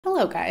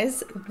Hello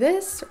guys,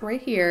 this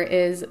right here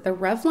is the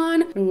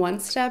Revlon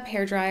One-Step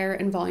Hairdryer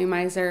and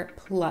Volumizer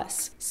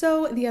Plus.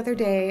 So the other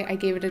day I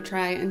gave it a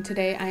try and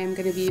today I am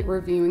going to be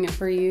reviewing it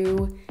for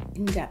you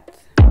in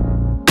depth.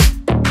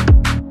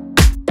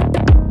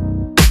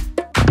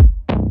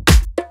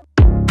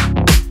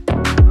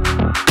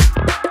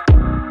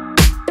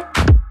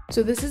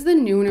 So this is the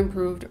new and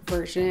improved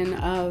version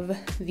of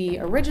the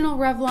original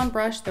Revlon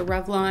brush, the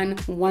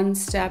Revlon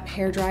One-Step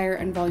Hairdryer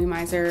and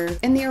Volumizer.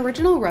 In the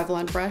original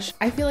Revlon brush,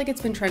 I feel like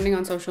it's been trending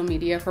on social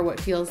media for what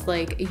feels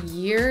like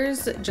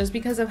years just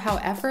because of how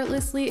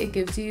effortlessly it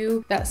gives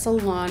you that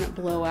salon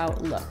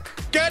blowout look.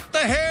 Get the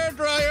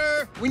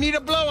hairdryer! We need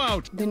a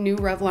blowout! The new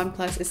Revlon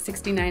Plus is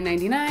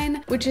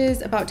 $69.99, which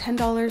is about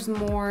 $10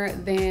 more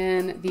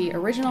than the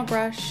original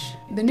brush.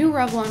 The new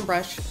Revlon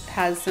brush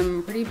has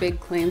some pretty big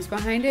claims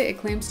behind it. It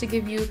claims to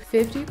give you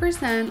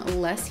 50%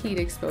 less heat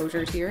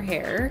exposure to your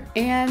hair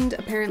and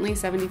apparently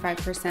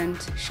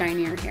 75%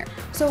 shinier hair.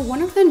 So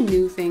one of the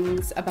new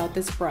things about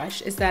this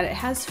brush is that it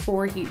has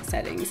 4 heat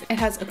settings. It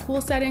has a cool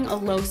setting, a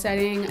low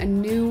setting, a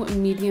new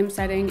medium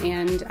setting,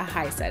 and a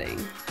high setting.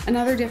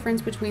 Another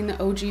difference between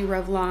the OG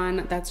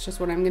Revlon, that's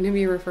just what I'm going to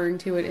be referring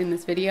to it in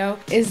this video,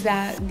 is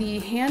that the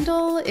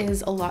handle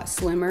is a lot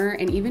slimmer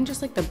and even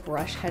just like the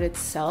brush head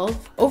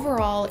itself,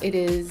 overall it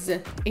is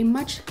a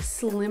much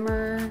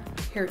slimmer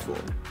hair tool.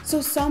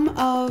 So some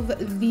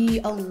of the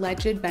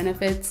alleged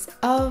benefits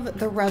of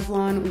the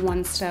Revlon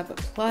One-Step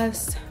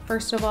Plus,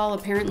 first of all,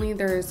 apparently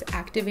there's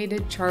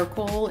activated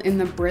charcoal in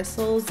the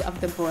bristles of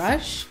the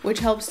brush, which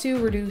helps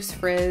to reduce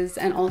frizz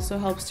and also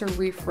helps to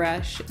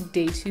refresh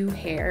day 2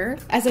 hair.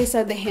 As I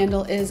said, the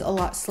handle is a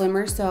lot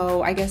slimmer,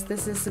 so I guess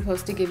this is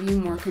supposed to give you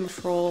more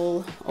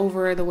control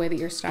over the way that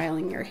you're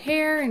styling your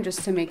hair and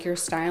just to make your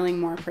styling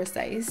more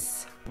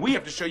precise. We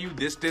have to show you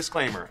this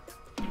disclaimer.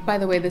 By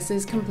the way, this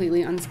is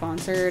completely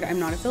unsponsored. I'm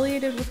not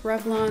affiliated with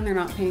Revlon. They're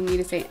not paying me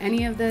to say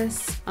any of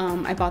this.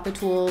 I bought the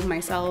tool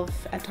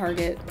myself at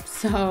Target,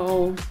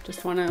 so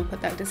just want to put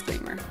that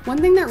disclaimer. One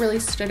thing that really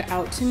stood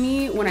out to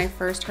me when I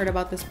first heard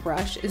about this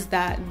brush is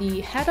that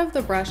the head of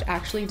the brush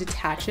actually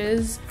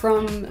detaches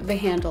from the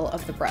handle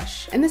of the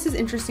brush. And this is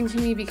interesting to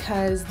me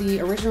because the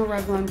original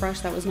Revlon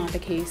brush, that was not the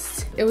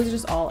case. It was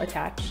just all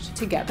attached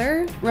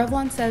together.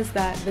 Revlon says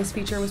that this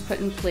feature was put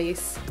in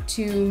place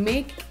to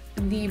make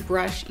the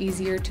brush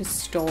easier to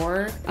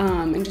store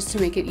and just to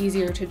make it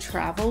easier to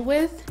travel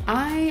with.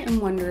 I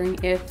am wondering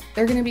if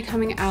they're going to be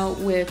coming out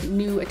with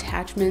new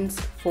attachments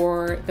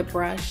for the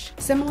brush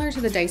similar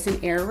to the Dyson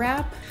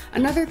airwrap.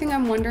 Another thing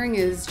I'm wondering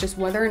is just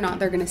whether or not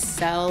they're going to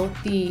sell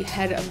the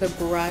head of the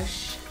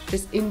brush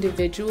just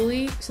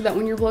individually so that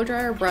when your blow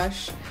dryer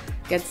brush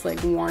gets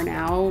like worn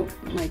out,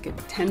 like it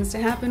tends to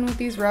happen with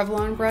these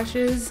Revlon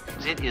brushes,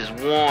 it is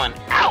worn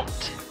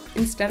out.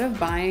 Instead of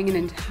buying an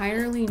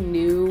entirely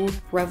new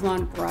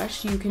Revlon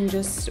brush, you can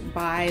just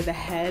buy the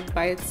head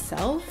by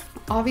itself.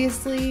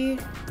 Obviously,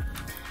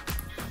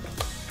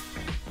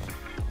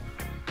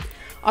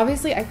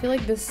 I feel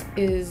like this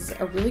is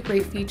a really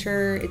great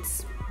feature.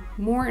 It's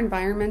more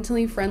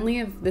environmentally friendly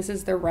if this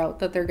is the route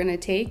that they're gonna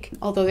take.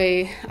 Although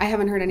I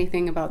haven't heard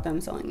anything about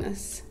them selling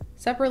this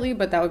separately,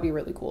 but that would be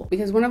really cool.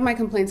 Because one of my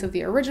complaints of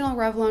the original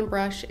Revlon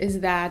brush is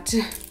that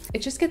it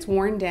just gets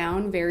worn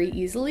down very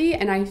easily,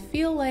 and I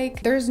feel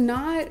like there's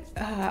not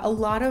a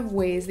lot of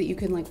ways that you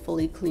can like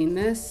fully clean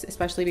this,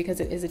 especially because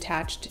it is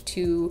attached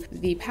to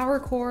the power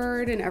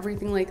cord and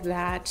everything like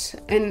that.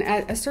 And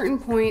at a certain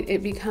point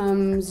it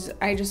becomes,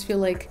 I just feel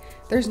like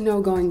there's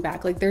no going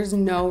back. Like there's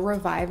no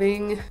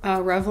reviving a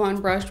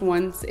Revlon brush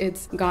once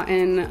it's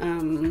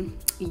gotten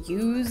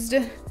used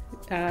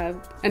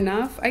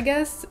enough, I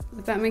guess,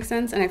 if that makes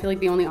sense. And I feel like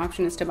the only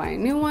option is to buy a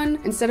new one.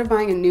 Instead of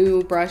buying a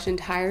new brush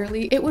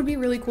entirely, it would be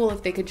really cool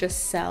if they could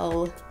just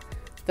sell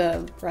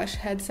the brush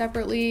head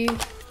separately,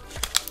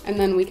 and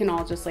then we can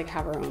all just like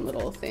have our own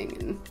little thing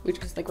and we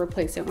just like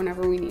replace it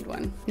whenever we need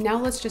one. Now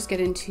let's just get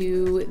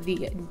into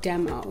the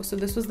demo. So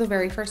this was the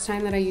very first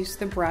time that I used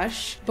the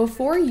brush.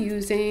 Before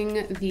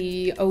using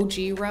the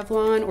OG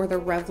Revlon or the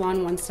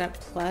Revlon One-Step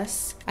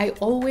Plus, I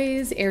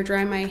always air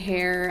dry my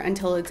hair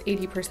until it's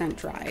 80%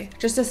 dry.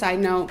 Just a side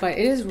note, but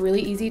it is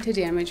really easy to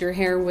damage your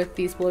hair with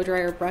these blow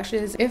dryer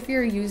brushes if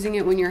you're using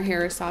it when your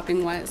hair is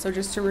sopping wet. So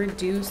just to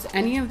reduce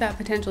any of that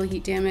potential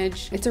heat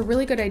damage, it's a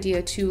really good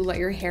idea to let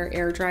your hair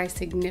air dry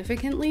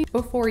significantly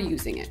before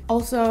using it.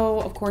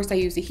 Also, of course, I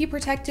use a heat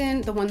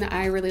protectant. The one that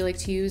I really like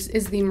to use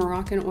is the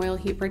Moroccan oil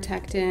heat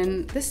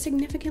protectant. This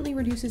significantly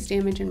reduces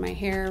damage in my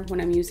hair when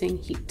I'm using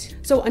heat.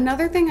 So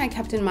another thing I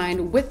kept in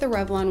mind with the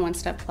Revlon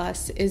One-Step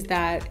Plus is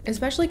that,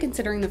 especially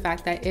considering the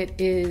fact that it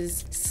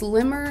is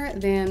slimmer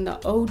than the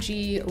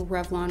OG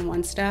Revlon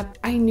One-Step,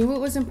 I knew it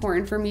was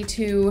important for me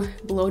to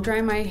blow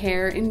dry my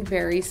hair in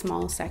very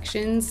small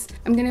sections.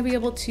 I'm gonna be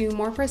able to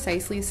more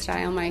precisely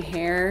style my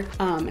hair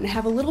and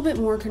have a little bit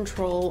more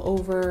control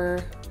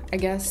over, I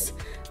guess,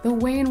 the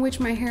way in which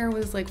my hair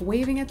was like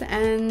waving at the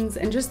ends,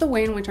 and just the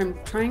way in which I'm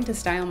trying to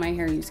style my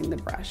hair using the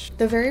brush.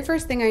 The very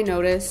first thing I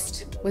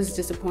noticed was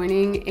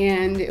disappointing,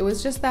 and it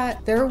was just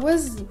that there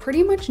was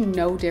pretty much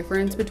no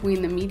difference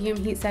between the medium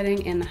heat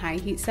setting and the high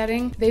heat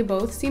setting. They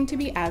both seemed to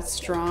be as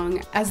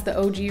strong as the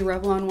OG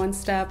Revlon One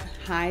Step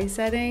high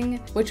setting,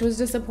 which was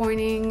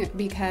disappointing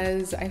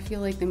because I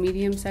feel like the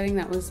medium setting,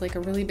 that was like a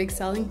really big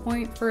selling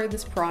point for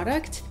this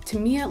product. To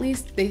me at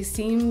least, they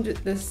seemed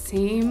the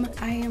same.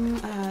 I'm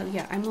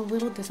a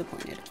little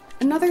disappointed.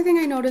 Another thing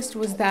I noticed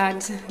was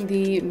that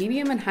the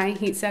medium and high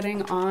heat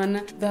setting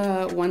on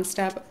the One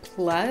Step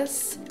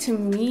Plus, to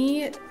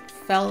me,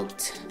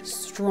 felt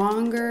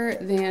stronger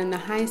than the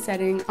high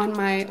setting on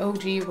my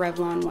OG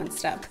Revlon One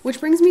Step. Which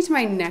brings me to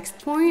my next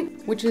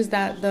point, which is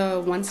that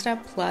the One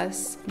Step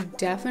Plus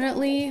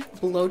definitely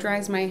blow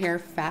dries my hair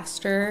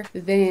faster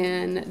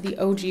than the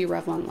OG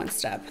Revlon One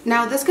Step.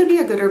 Now, this could be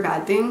a good or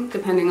bad thing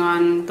depending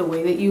on the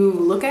way that you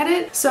look at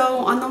it. So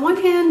on the one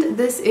hand,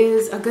 this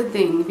is a good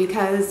thing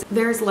because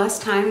there's less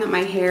time that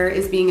my hair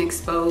is being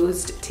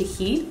exposed to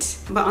heat.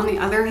 But on the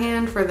other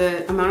hand, for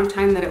the amount of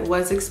time that it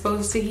was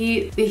exposed to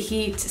heat, the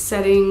heat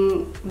setting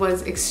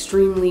was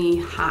extremely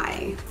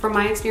high. From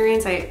my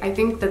experience, I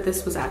think that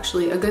this was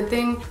actually a good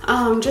thing,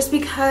 just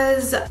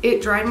because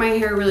it dried my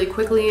hair really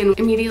quickly, and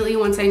immediately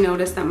once I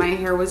noticed that my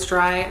hair was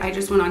dry, I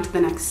just went on to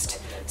the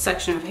next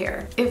section of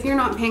hair. If you're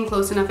not paying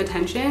close enough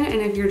attention,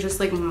 and if you're just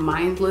like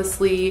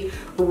mindlessly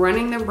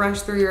running the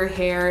brush through your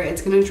hair,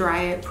 it's gonna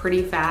dry it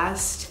pretty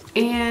fast,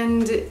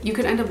 and you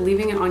could end up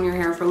leaving it on your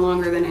hair for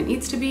longer than it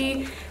needs to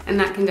be, and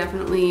that can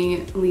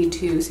definitely lead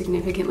to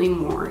significantly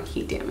more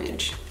heat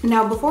damage.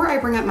 Now, before I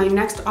bring up my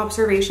next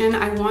observation,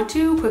 I want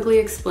to quickly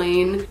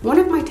explain one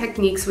of my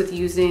techniques with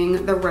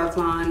using the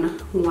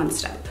Revlon One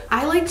Step.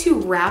 I like to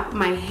wrap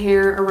my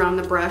hair around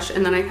the brush,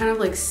 and then I kind of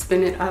like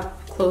spin it up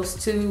close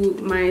to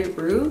my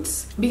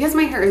roots. Because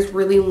my hair is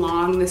really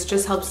long, this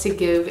just helps to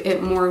give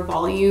it more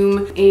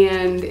volume,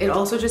 and it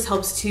also just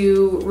helps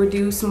to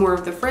reduce more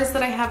of the frizz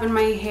that I have in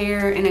my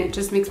hair, and it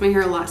just makes my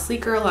hair a lot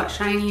sleeker, a lot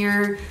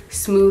shinier,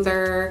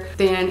 smoother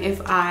than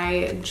if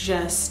I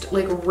just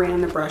like ran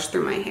the brush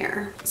through my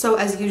hair. So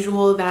as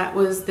usual, that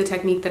was the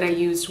technique that I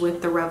used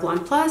with the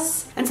Revlon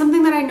Plus. And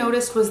something that I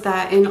noticed was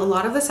that in a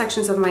lot of the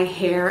sections of my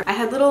hair, I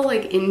had little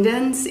like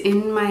indents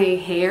in my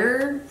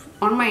hair,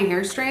 on my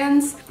hair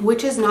strands,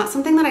 which is not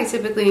something that I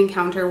typically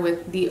encounter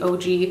with the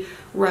OG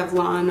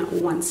Revlon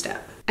One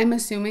Step. I'm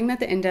assuming that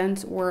the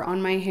indents were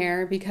on my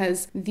hair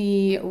because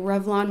the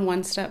Revlon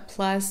One Step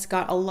Plus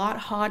got a lot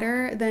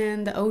hotter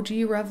than the OG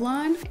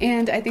Revlon,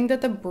 and I think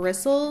that the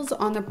bristles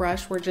on the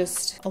brush were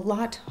just a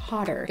lot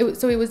hotter.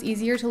 So it was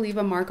easier to leave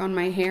a mark on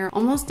my hair,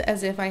 almost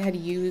as if I had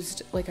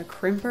used like a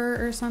crimper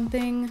or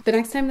something. The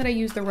next time that I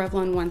use the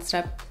Revlon One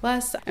Step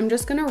Plus, I'm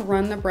just gonna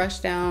run the brush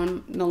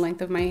down the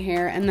length of my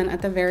hair, and then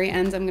at the very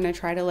ends, I'm gonna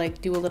try to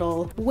like do a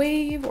little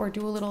wave or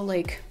do a little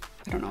like,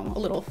 I don't know, a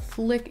little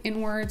flick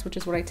inwards, which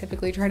is what I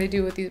typically try to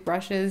do with these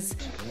brushes.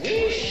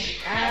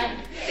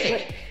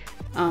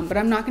 But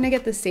I'm not gonna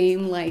get the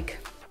same like,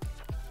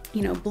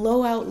 you know,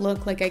 blowout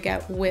look like I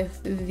get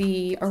with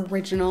the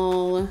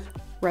original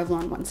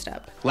Revlon One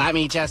Step. Let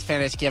me just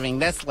finish giving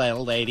this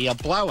little lady a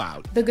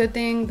blowout. The good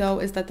thing though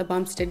is that the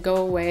bumps did go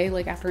away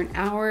like after an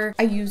hour.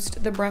 I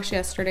used the brush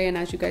yesterday, and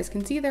as you guys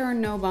can see, there are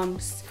no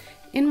bumps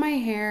in my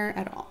hair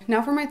at all.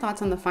 Now for my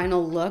thoughts on the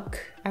final look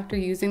after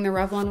using the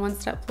Revlon One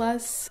Step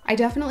Plus. I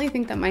definitely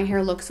think that my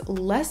hair looks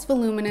less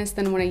voluminous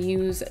than when I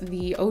use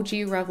the OG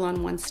Revlon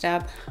One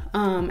Step.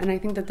 And I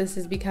think that this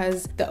is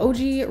because the OG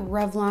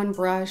Revlon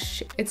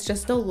brush, it's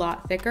just a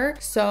lot thicker.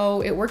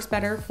 So it works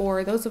better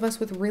for those of us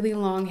with really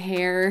long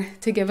hair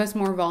to give us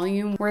more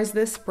volume. Whereas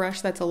this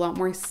brush that's a lot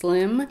more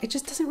slim, it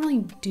just doesn't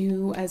really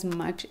do as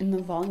much in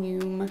the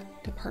volume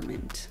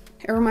department.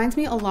 It reminds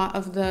me a lot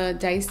of the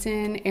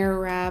Dyson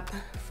Airwrap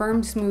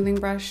firm smoothing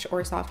brush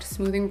or soft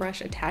smoothing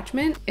brush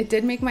attachment. It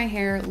did make my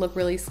hair look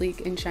really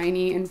sleek and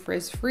shiny and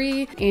frizz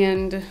free,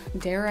 and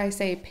dare I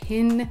say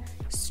pin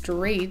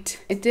straight.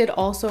 It did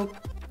also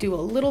do a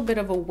little bit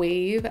of a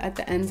wave at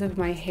the ends of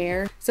my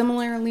hair,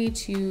 similarly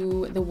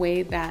to the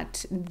way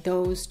that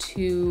those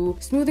two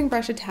smoothing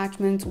brush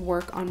attachments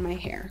work on my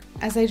hair.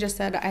 As I just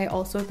said, I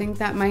also think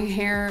that my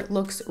hair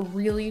looks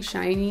really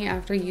shiny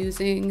after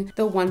using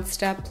the One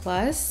Step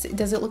Plus.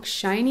 Does it look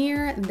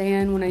shinier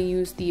than when I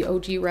used the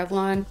OG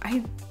Revlon?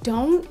 I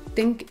don't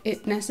think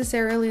it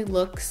necessarily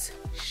looks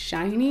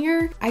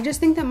shinier. I just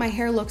think that my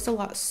hair looks a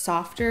lot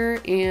softer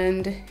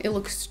and it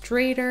looks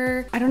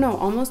straighter. I don't know,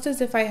 almost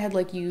as if I had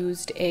like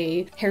used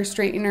a hair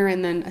straightener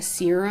and then a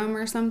serum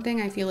or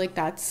something. I feel like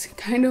that's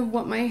kind of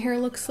what my hair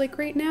looks like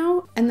right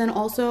now. And then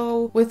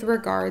also with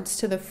regards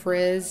to the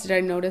frizz, did I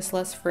notice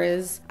less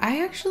frizz?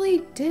 I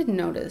actually did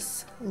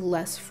notice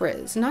less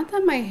frizz. Not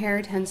that my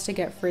hair tends to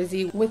get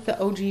frizzy with the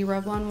OG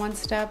Revlon One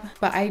Step,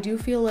 but I do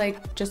feel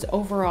like just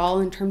overall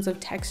in terms of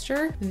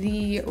texture,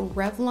 the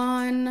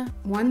Revlon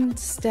One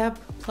Step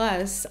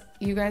Plus,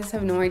 you guys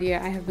have no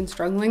idea, I have been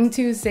struggling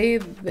to say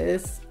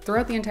this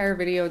throughout the entire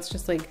video. It's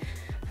just like,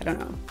 I don't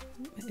know,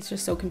 it's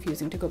just so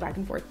confusing to go back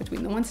and forth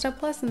between the One Step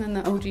Plus and then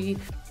the OG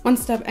One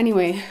Step.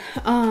 Anyway,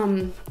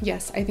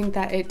 yes, I think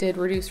that it did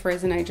reduce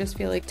frizz, and I just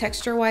feel like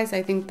texture wise,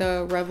 I think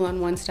the Revlon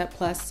One Step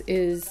Plus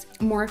is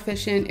more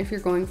efficient if you're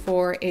going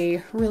for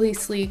a really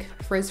sleek,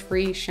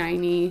 frizz-free,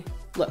 shiny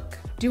look.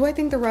 Do I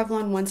think the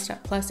Revlon One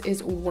Step Plus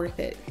is worth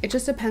it? It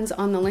just depends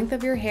on the length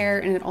of your hair,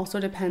 and it also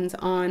depends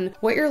on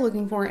what you're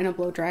looking for in a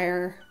blow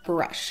dryer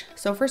brush.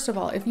 So first of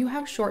all, if you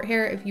have short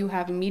hair, if you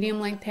have medium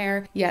length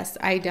hair, yes,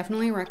 I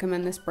definitely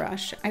recommend this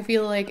brush. I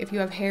feel like if you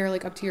have hair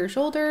like up to your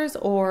shoulders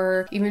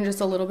or even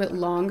just a little bit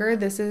longer,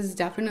 this is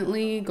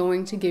definitely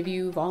going to give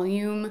you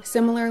volume,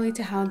 similarly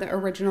to how the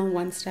original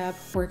One Step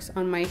works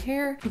on my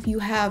hair. If you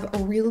have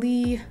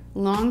really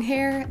long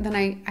hair, then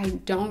I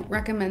don't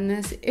recommend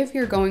this if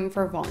you're going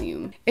for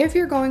volume. If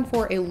you're going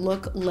for a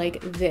look like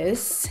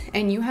this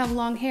and you have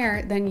long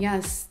hair, then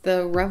yes,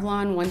 the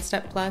Revlon One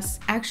Step Plus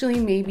actually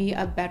may be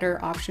a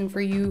better option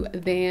for you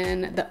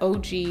than the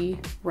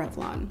OG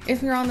Revlon.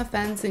 If you're on the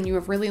fence and you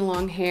have really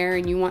long hair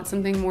and you want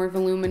something more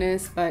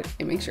voluminous, but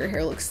it makes your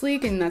hair look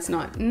sleek, and that's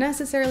not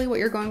necessarily what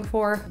you're going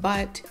for,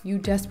 but you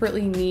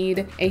desperately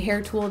need a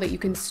hair tool that you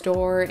can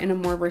store in a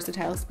more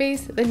versatile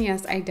space, then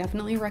yes, I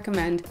definitely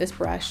recommend this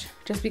brush,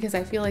 just because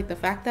I feel like the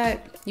fact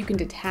that you can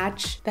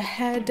detach the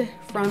head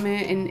from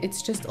it and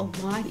it's just a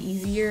lot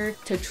easier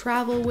to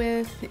travel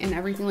with and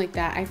everything like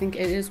that, I think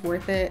it is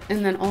worth it.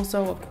 And then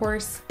also, of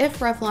course, if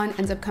Revlon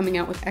ends up coming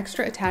out with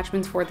extra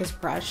attachments for this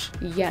brush,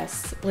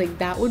 yes, like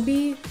that would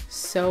be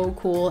so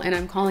cool, and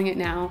I'm calling it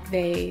now.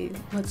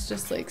 Let's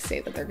just like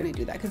say that they're gonna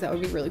do that, because that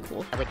would be really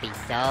cool. I would be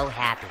so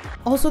happy.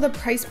 Also, the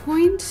price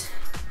point.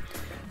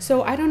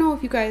 So I don't know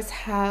if you guys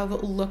have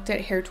looked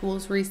at hair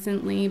tools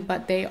recently,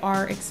 but they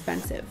are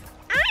expensive.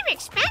 I'm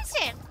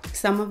expensive.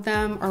 Some of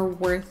them are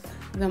worth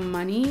the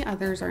money,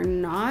 others are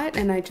not,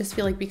 and I just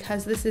feel like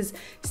because this is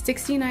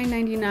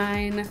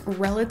 $69.99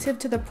 relative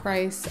to the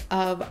price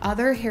of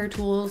other hair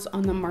tools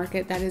on the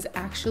market, that is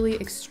actually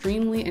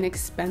extremely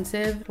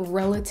inexpensive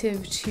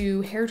relative to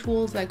hair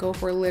tools that go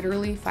for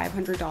literally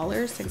 $500,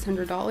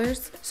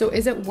 $600. So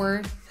is it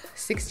worth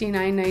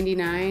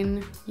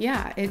 $69.99?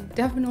 Yeah, it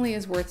definitely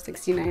is worth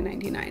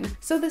 $69.99.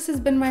 So this has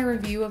been my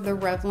review of the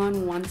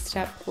Revlon One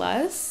Step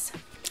Plus.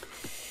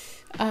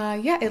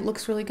 Yeah, it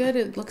looks really good.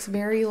 It looks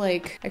very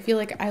like, I feel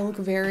like I look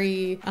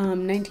very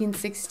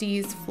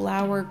 1960s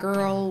flower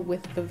girl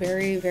with the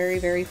very, very,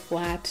 very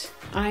flat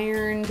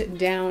ironed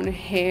down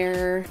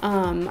hair.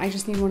 I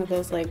just need one of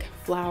those like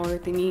flower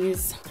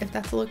thingies. If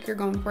that's the look you're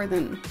going for,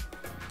 then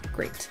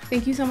great.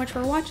 Thank you so much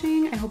for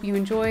watching. I hope you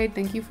enjoyed.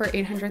 Thank you for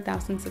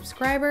 800,000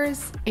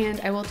 subscribers, and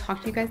I will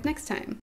talk to you guys next time.